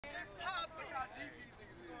Yeah,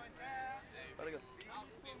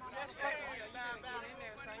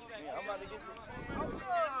 I'm about to get this. Oh,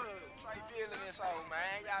 Trey feeling this old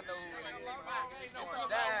man. Y'all know who it is. Going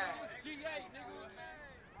down. GA, nigga.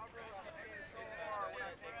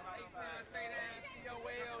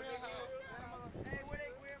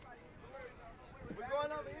 We're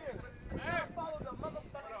going over here. Follow the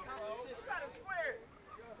motherfucking competition. You gotta square it.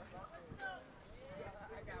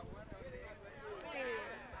 I got one over there.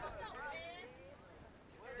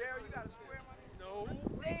 Daryl, you gotta square my name? No.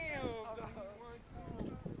 Damn.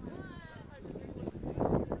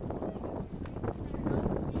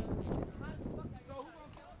 So who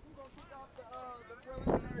gonna kick off the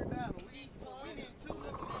preliminary battle? We need two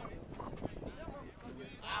eliminated.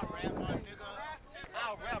 I'll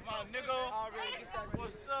rap my nigga. Already get that.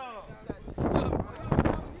 What's up? He's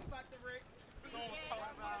about to wreck. Don't talk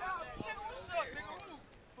about it. Nigga, what's up, nigga?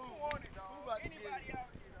 Who on it, dog? Anybody out here,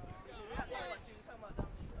 dog?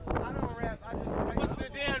 I don't rap. I just write. What's the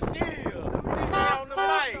damn deal? Sit on the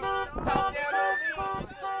mic. Talk down on me.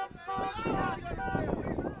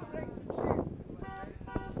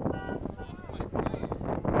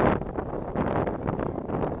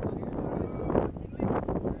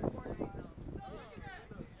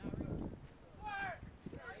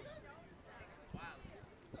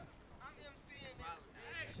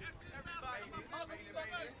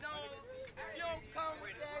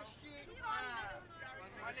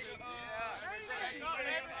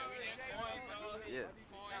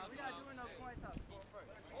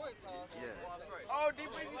 Oh, D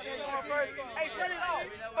Brezzy said going first. Hey, set it off.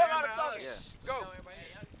 Fuck all the talking. Go.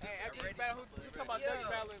 Hey, after this battle, who you talking about Dougie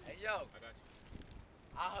battling? Hey, yo.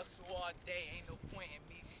 I hustle all day. Ain't no point in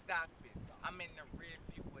me stopping. I'm in the rear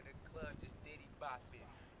view with a club just diddy bopping.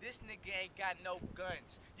 This nigga ain't got no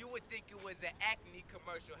guns. You would think it was an Acne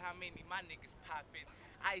commercial. How many my niggas popping?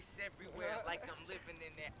 Ice everywhere like I'm living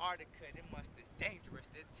in Antarctica. Them must is dangerous.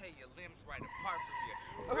 They'll tear your limbs right apart from you.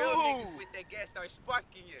 Real niggas with that gas start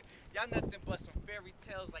sparking you. Y'all nothing but some fairy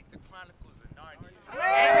tales like the Chronicles of Narnia.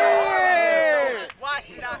 Hey! Why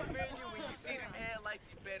should I fear you when you see them headlights?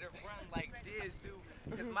 You better run like this, dude.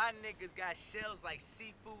 Cause my niggas got shells like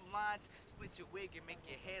seafood lines. Split your wig and make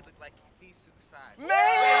your head look like Ibisu signs. Man!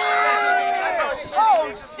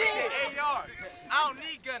 Oh, shit! AR. I don't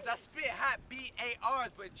need guns. I spit hot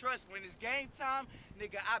BARs. But trust, when it's game time,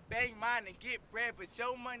 nigga, I bang mine and get bread. But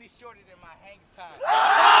your money's shorter than my hang time.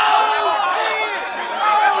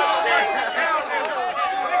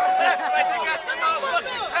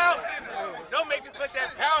 Don't make me put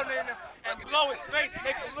that pound in him and blow his face and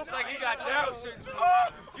make him look like he got Down syndrome.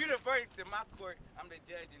 You the verdict in my court. I'm the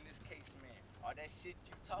judge in this case, man. All that shit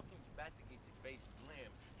you talking, you about to get your face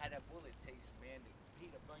blimmed. How that bullet taste, man. The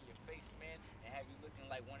heat up on your face, man, and have you looking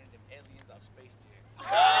like one of them aliens off Space Jam.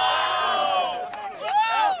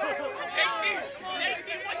 JT,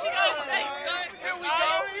 what you gotta say, son? Here we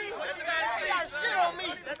go. What you gotta say, son? Shit on me.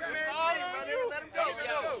 Let the man let him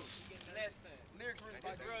go. Listen, Lyrics really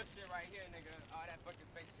this real shit right here, nigga. All that fucking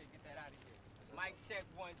fake shit, get that out of here. Mic check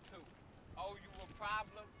 1, 2. Oh, you a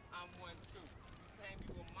problem? I'm 1, 2. You saying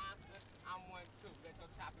you a monster? I'm 1, 2. Let your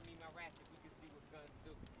chopper meet my ratchet. We can see what guns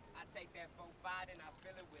do. I take that 4-5 and I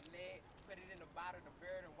fill it with lead. Put it in the bottle of the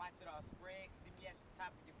bird and watch it all spread. See me at the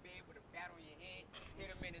top of your bed with a bat on your head. Hit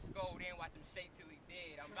him in his skull, then watch him shake till he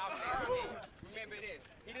dead. I'm about that shit. Remember this.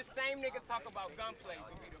 He the same nigga talk about gunplay,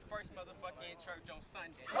 but be the first motherfucker in church on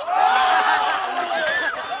Sunday. We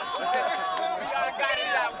all got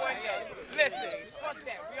it out one day. Listen, fuck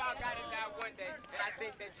that. We all got it out one day, and I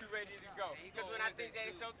think that you ready to go. Because when I think that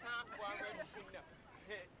it's your time, boy, I'm ready to know.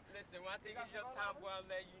 Listen, when I think it's your time, boy, I'll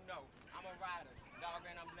let you know. I'm a rider, dog,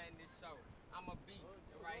 and I'm letting this show. I'm a beast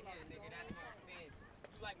right here, nigga. That's what I'm standing.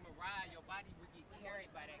 You like Mariah, your body would get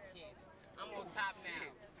carried by that candy. I'm on top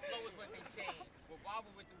now. Flow is what they change.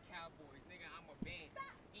 Revolver with them cowboys, nigga. I'm a band.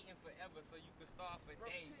 Eating forever so you can starve for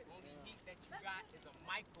days. Only heat that you got is a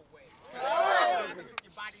microwave. I treat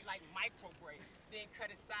your body like microbraids. Then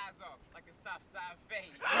cut its sides off like a soft side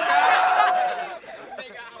fade.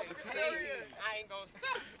 Nigga, I'm serious. I ain't gonna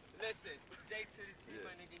stop. Listen, J to the T,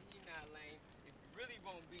 my nigga, he not lame. If you really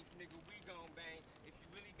want beef, nigga, we gon' bang. If you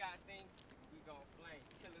really got things, we gon' flame.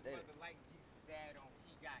 Kill his brother like Jesus' dad on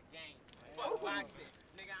He Got Game. Fuck boxing.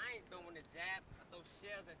 Nigga, I ain't throwing a jab. I throw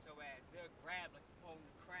shells at your ass. They'll grab like a whole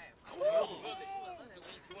new crab. I bullet to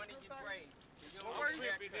each one of your braids. So you don't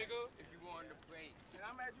get nigga, if you want to braid. And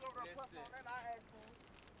I'm at you over there plus on that. I asked for it.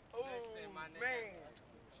 Listen, my nigga. Man.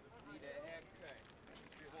 Need a haircut.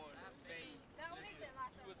 You want to fade.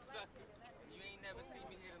 You a sucker. You ain't never seen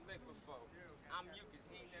me hit a lick before. I'm Mucus.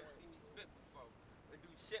 He ain't never seen me spit before. Or do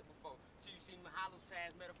shit before. Till you see me hollows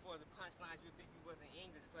past metaphors and punchlines you think you was in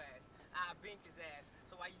English class. I bink his ass,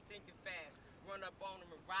 so why you thinking fast? Run up on him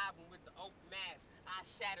and rob him with the open mask. I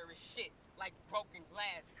shatter his shit like broken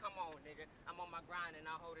glass. Come on, nigga. I'm on my grind and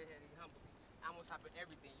I hold it heavy humbly. I'm on top of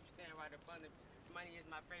everything. You stand right up under me. Money is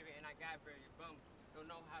my favorite and I got very bummed. Don't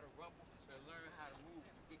know how to rumble, but learn how to move.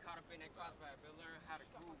 Get caught up in that crossfire, but learn how to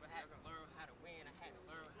groove. I had to learn how to win. I had to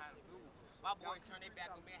learn how to lose. My boys turned their back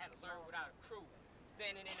on me. I had to learn without a crew.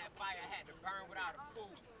 Standing in that fire, I had to burn without a pool.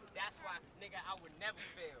 That's why, nigga, I would never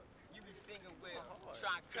fail. You be singing well.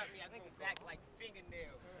 Try and cut me, I go back like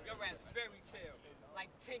fingernails. Your rap's fairy tale, like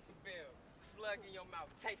Tinkerbell. Slug in your mouth,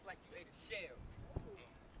 tastes like you ate a shell.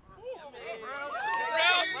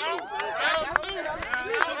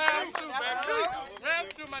 Round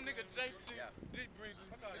two, my nigga JT, D Brezzy.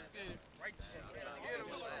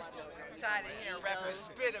 I'm tired of hearing rappers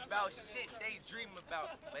spit about shit they dream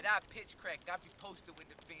about. But I pitch crack, I be posted when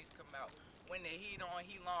the fiends come out. When the heat on,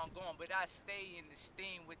 he long gone, but I stay in the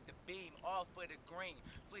steam with the beam, all for the green.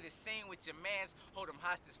 Flee the scene with your mans, hold him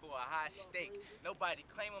hostage for a high stake. Nobody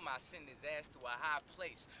claim him, I send his ass to a high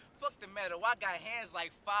place. Fuck the metal, I got hands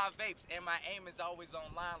like 5 apes, and my aim is always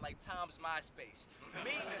online like Tom's MySpace.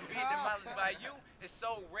 Me, being demolished by you, is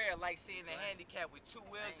so rare, like seeing a handicap with 2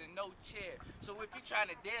 wheels and no chair. So if you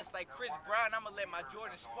trying to dance like Chris Brown, I'ma let my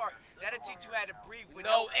Jordan spark. That'll teach you how to breathe with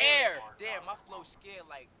no air. Damn, my flow scared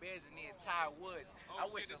like bears in the entire woods. I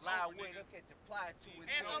wish a loud wood look at the ply to it.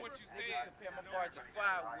 And on what you said. Compare my bars to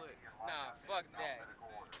firewood. Nah, fuck that.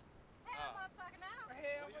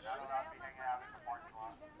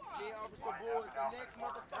 J Officer Boy is the next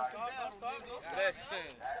motherfucking battle, nigga.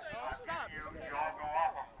 Listen.